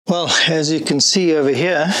Well, as you can see over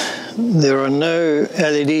here, there are no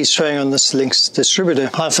LEDs showing on this Lynx distributor.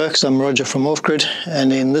 Hi folks, I'm Roger from Offgrid,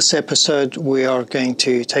 and in this episode we are going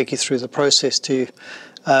to take you through the process to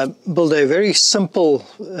build a very simple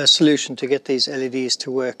solution to get these LEDs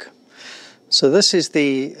to work. So this is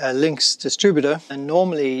the Lynx distributor, and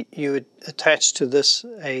normally you would attach to this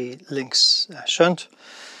a Lynx Shunt,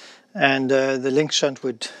 and the Lynx Shunt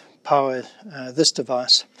would power this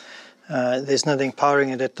device. There's nothing powering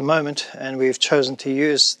it at the moment, and we've chosen to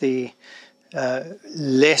use the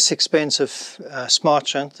less expensive Smart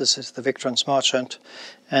Shunt. This is the Victron Smart Shunt,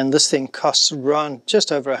 and this thing costs around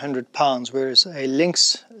just over £100, whereas a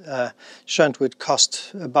Lynx Shunt would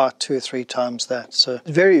cost about 2 or 3 times that. So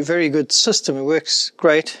very, very good system. It works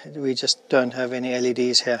great. We just don't have any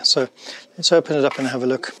LEDs here. So let's open it up and have a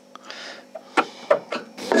look.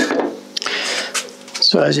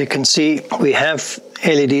 So as you can see, we have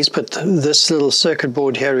LEDs, but this little circuit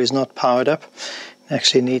board here is not powered up. It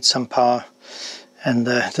actually needs some power, and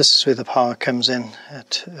this is where the power comes in.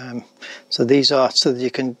 So these are so that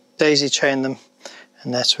you can daisy chain them,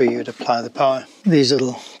 and that's where you would apply the power. These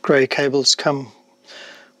little grey cables come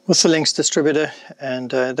with the Lynx distributor, and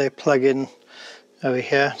they plug in over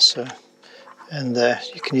here. And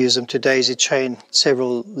you can use them to daisy chain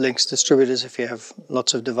several Lynx distributors if you have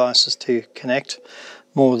lots of devices to connect,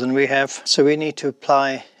 more than we have. So we need to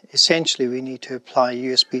apply, essentially we need to apply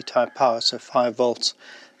USB type power, so 5 volts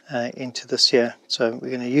into this here. So we're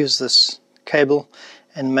going to use this cable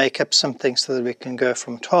and make up something so that we can go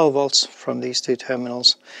from 12 volts from these 2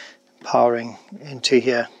 terminals powering into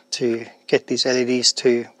here to get these LEDs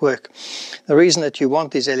to work. The reason that you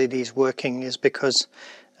want these LEDs working is because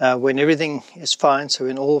when everything is fine, so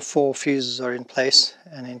when all 4 fuses are in place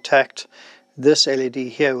and intact, this LED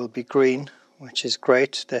here will be green, which is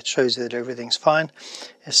great. That shows you that everything's fine.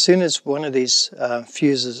 As soon as one of these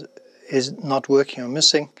fuses is not working or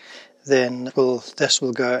missing, then this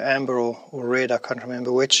will go amber or red, I can't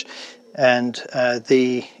remember which, and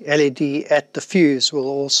the LED at the fuse will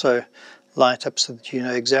also light up so that you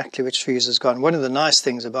know exactly which fuse is gone. One of the nice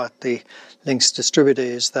things about the Lynx distributor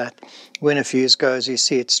is that when a fuse goes, you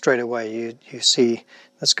see it straight away. You see,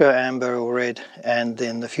 let's go amber or red, and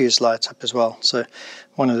then the fuse lights up as well. So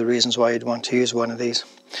one of the reasons why you'd want to use one of these.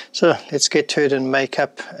 So let's get to it and make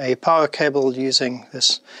up a power cable using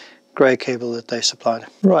this grey cable that they supplied.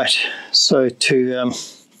 Right, so to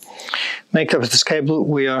make up this cable,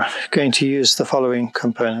 we are going to use the following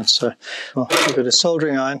components. So we've got a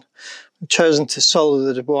soldering iron. We've chosen to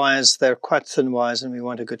solder the wires. They're quite thin wires and we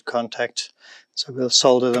want a good contact, so we'll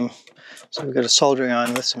solder them. So we've got a soldering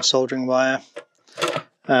iron with some soldering wire,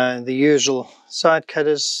 the usual side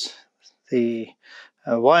cutters, the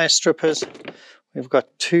wire strippers. We've got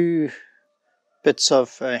 2 bits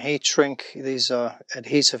of heat shrink. These are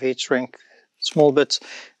adhesive heat shrink, small bits,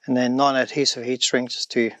 and then non-adhesive heat shrink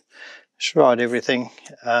just to shroud everything.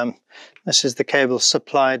 This is the cable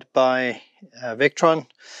supplied by Victron.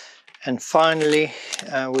 And finally,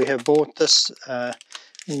 we have bought this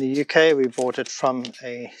in the UK. We bought it from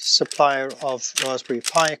a supplier of Raspberry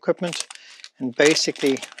Pi equipment. And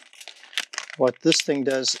basically, what this thing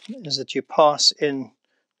does is that you pass in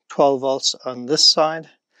 12 volts on this side,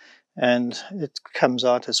 and it comes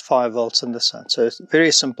out as 5 volts on this side. So it's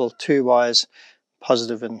very simple, 2 wires,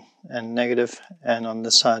 positive and negative, and on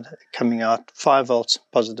this side coming out 5 volts,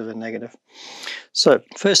 positive and negative. So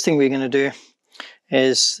first thing we're going to do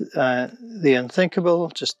is the unthinkable.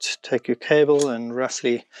 Just take your cable and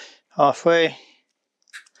roughly halfway,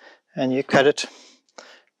 and you cut it.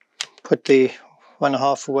 Put the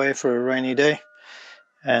 1/2 away for a rainy day,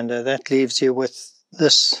 and that leaves you with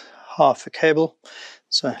this half a cable.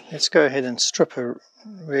 So let's go ahead and strip a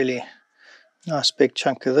really nice big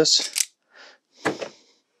chunk of this.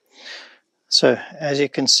 So as you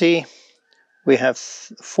can see, we have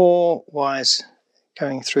 4 wires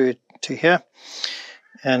going through to here,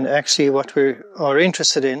 and actually what we are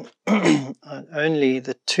interested in are only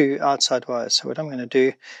the 2 outside wires. So what I'm going to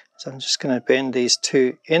do is I'm just going to bend these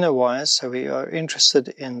 2 inner wires. So we are interested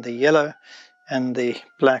in the yellow and the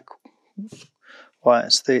black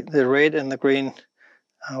wires. The red and the green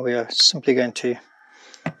we are simply going to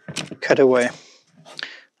cut away,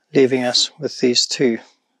 leaving us with these 2,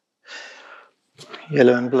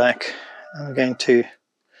 yellow and black. I'm going to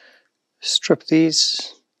strip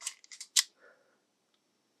these.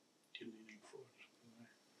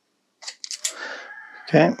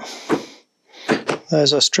 Okay,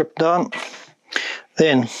 those are stripped down.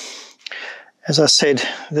 Then, as I said,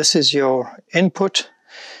 this is your input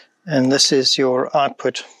and this is your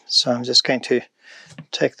output. So I'm just going to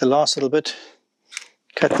take the last little bit,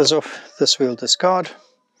 cut this off. This we'll discard.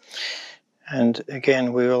 And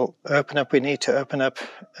again, we need to open up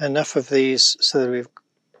enough of these so that we've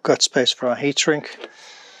got space for our heat shrink.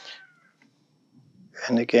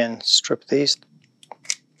 And again, strip these,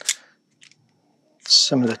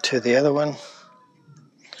 similar to the other one.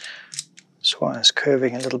 This wire is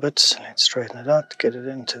curving a little bit, so let's straighten it out, get it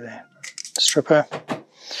into the stripper.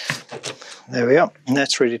 There we are, and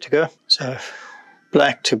that's ready to go. So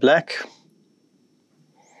black to black.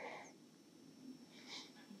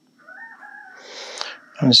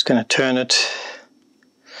 I'm just going to turn it.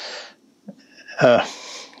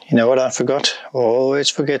 You know what I forgot? I always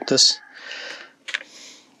forget this.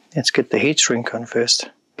 Let's get the heat shrink on first.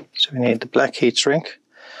 So we need the black heat shrink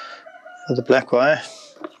for the black wire.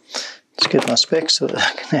 Let's get my specs so that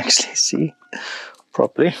I can actually see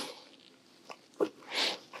properly.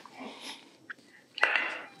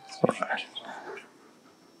 Right.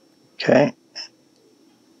 Okay.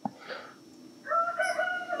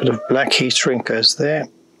 Bit of black heat shrink goes there.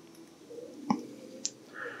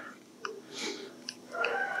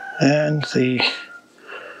 And the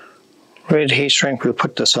red heat shrink, we'll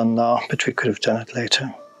put this on now, but we could have done it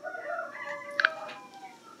later.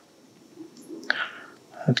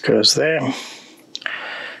 It goes there.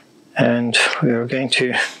 And we are going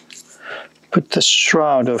to put the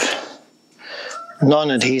shroud of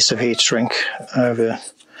non-adhesive heat shrink over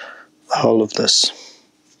the whole of this.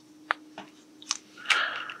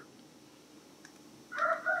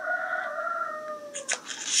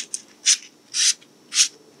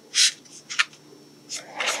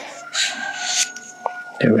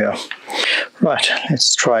 There we are. Right,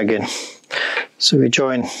 let's try again. So we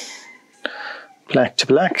join black to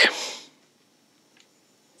black.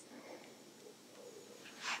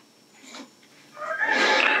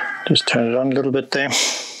 Just turn it on a little bit there.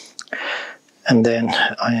 And then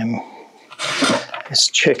let's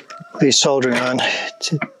check the soldering iron.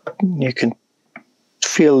 You can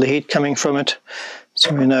feel the heat coming from it,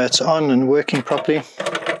 so we know it's on and working properly.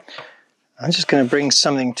 I'm just going to bring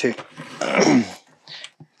something to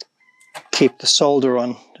keep the solder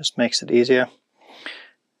on, just makes it easier.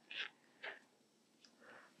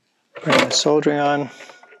 Bring the soldering iron,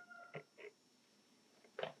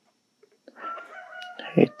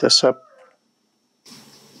 heat this up.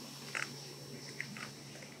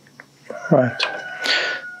 Right,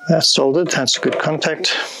 that's soldered, that's good contact.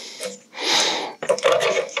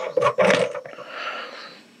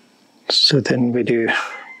 So then we do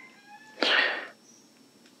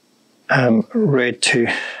red to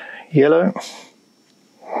yellow.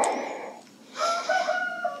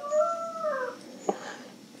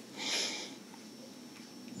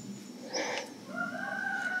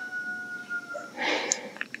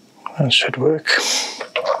 That should work.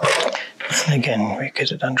 And again, we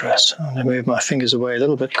get it under us. I'm going to move my fingers away a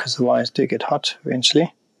little bit because the wires do get hot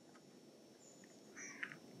eventually.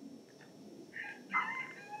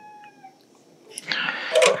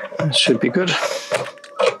 That should be good.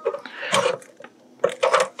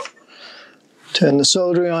 Turn the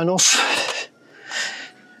soldering iron off.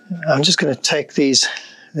 I'm just going to take these,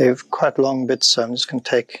 they're quite long bits, so I'm just going to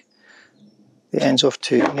take the ends off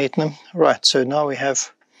to neaten them. Right, so now we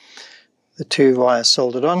have the two wires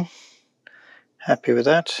soldered on. Happy with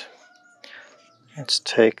that. Let's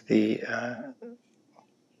take the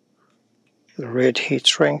red heat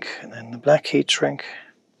shrink and then the black heat shrink.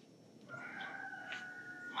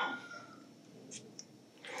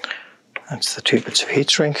 That's the two bits of heat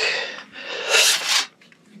shrink.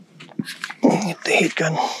 Get the heat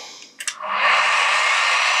gun.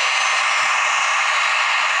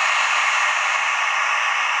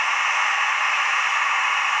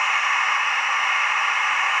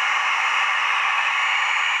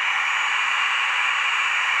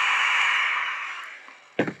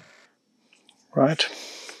 Right.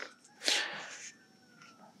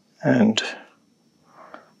 And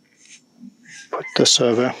put this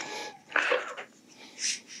over.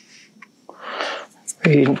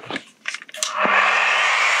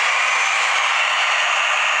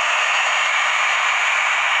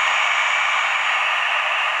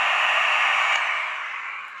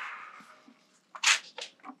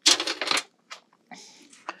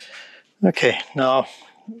 Okay, now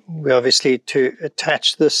we obviously, to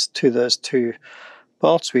attach this to those two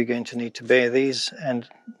bolts, we're going to need to bare these and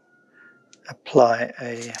apply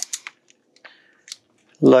a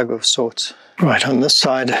lug of sorts. Right, on this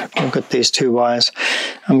side we've got these two wires.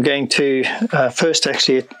 I'm going to first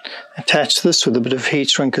actually attach this with a bit of heat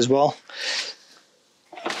shrink as well.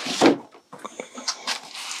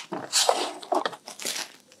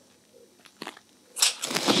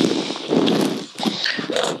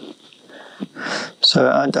 So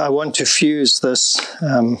I want to fuse this.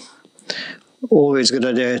 Always a good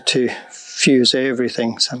idea to fuse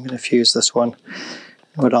everything. So I'm going to fuse this one.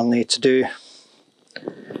 What I'll need to do,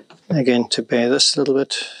 again, to bare this a little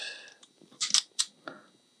bit.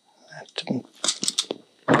 That didn't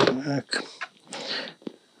work.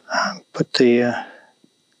 Put the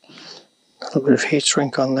little bit of heat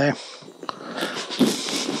shrink on there.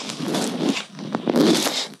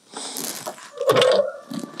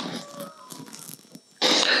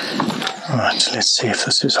 Right, let's see if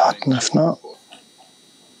this is hot enough now.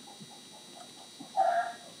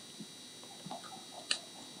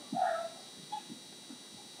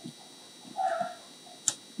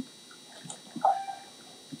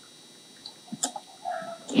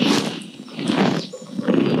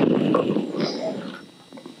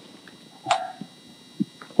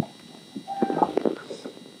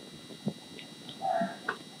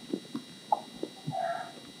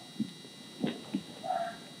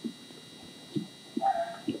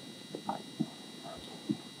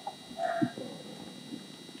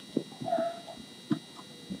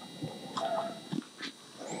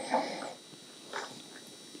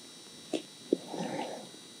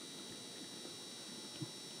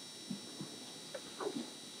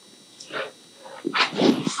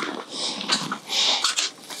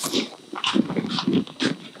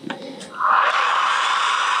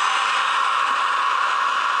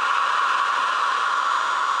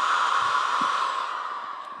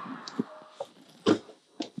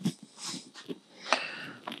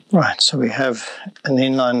 Right, so we have an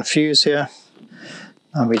inline fuse here.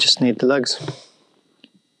 Now we just need the lugs.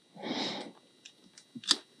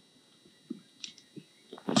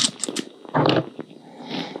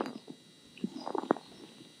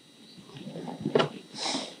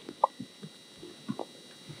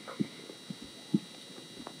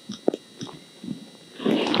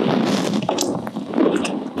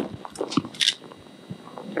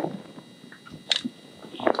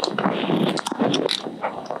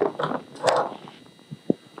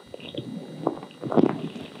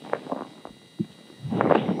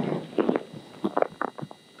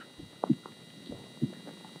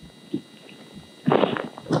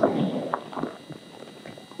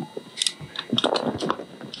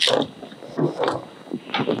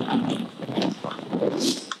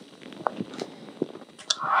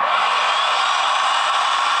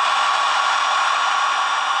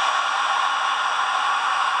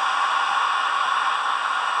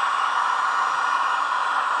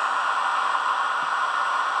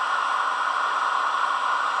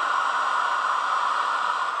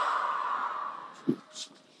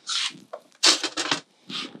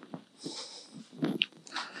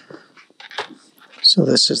 So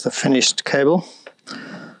this is the finished cable.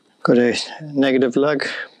 Got a negative lug,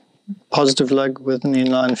 positive lug with an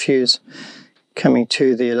inline fuse coming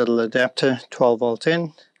to the little adapter, 12 volt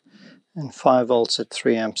in, and 5 volts at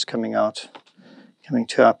 3 amps coming out, coming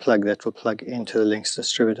to our plug that will plug into the Lynx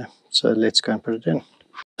distributor. So let's go and put it in.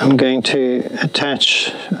 I'm going to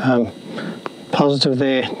attach positive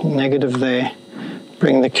there, negative there,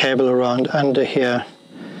 bring the cable around under here,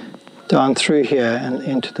 down through here and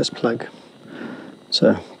into this plug.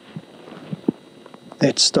 So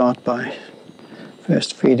let's start by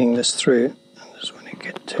first feeding this through. I just want to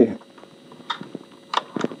get to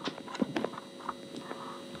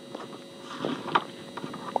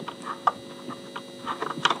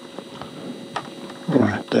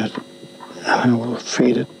right that, and I will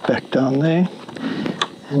feed it back down there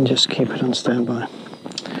and just keep it on standby.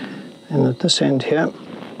 And at this end here,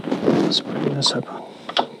 let's bring this up.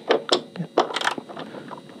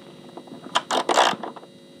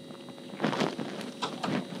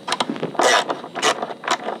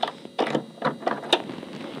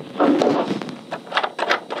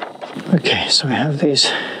 Okay, so we have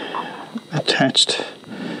these attached.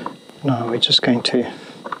 Now we're just going to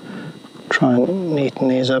try and neaten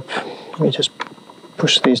these up. We just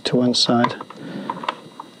push these to one side.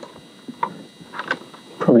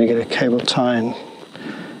 Probably get a cable tie and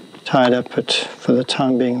tie it up, but for the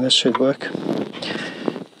time being this should work.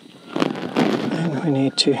 And we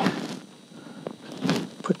need to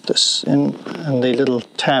put this in, and the little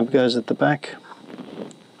tab goes at the back.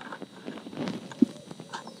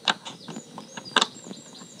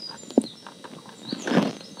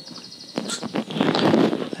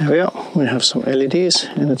 There we are, we have some LEDs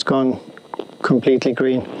and it's gone completely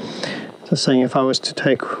green. So saying if I was to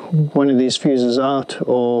take one of these fuses out,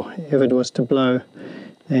 or if it was to blow,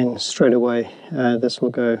 then straight away this will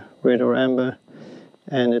go red or amber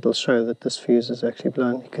and it'll show that this fuse is actually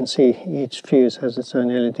blown. You can see each fuse has its own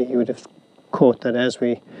LED. You would have caught that as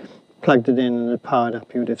we plugged it in and it powered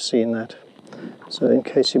up, you would have seen that. So in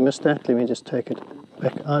case you missed that, let me just take it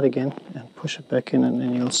back out again and push it back in, and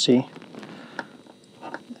then you'll see.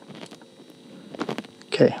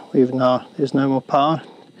 Okay, there's no more power.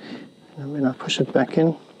 And when I push it back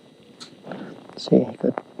in, see, you've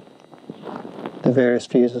got the various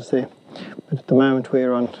fuses there. But at the moment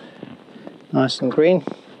we're on nice and green.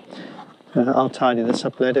 I'll tidy this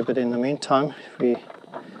up later, but in the meantime, if we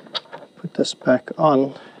put this back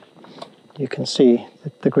on, you can see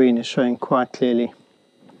that the green is showing quite clearly.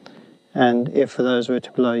 And if those were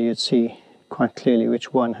to blow, you'd see quite clearly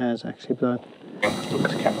which one has actually blown.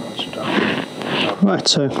 Right,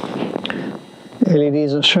 so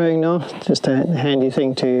LEDs are showing now. Just a handy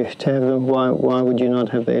thing to have them. Why would you not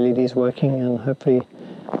have the LEDs working? And hopefully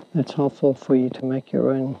that's helpful for you to make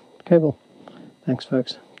your own cable. Thanks,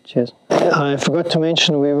 folks. Cheers. I forgot to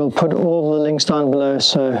mention we will put all the links down below,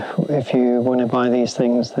 so if you want to buy these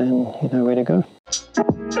things, then you know where to go.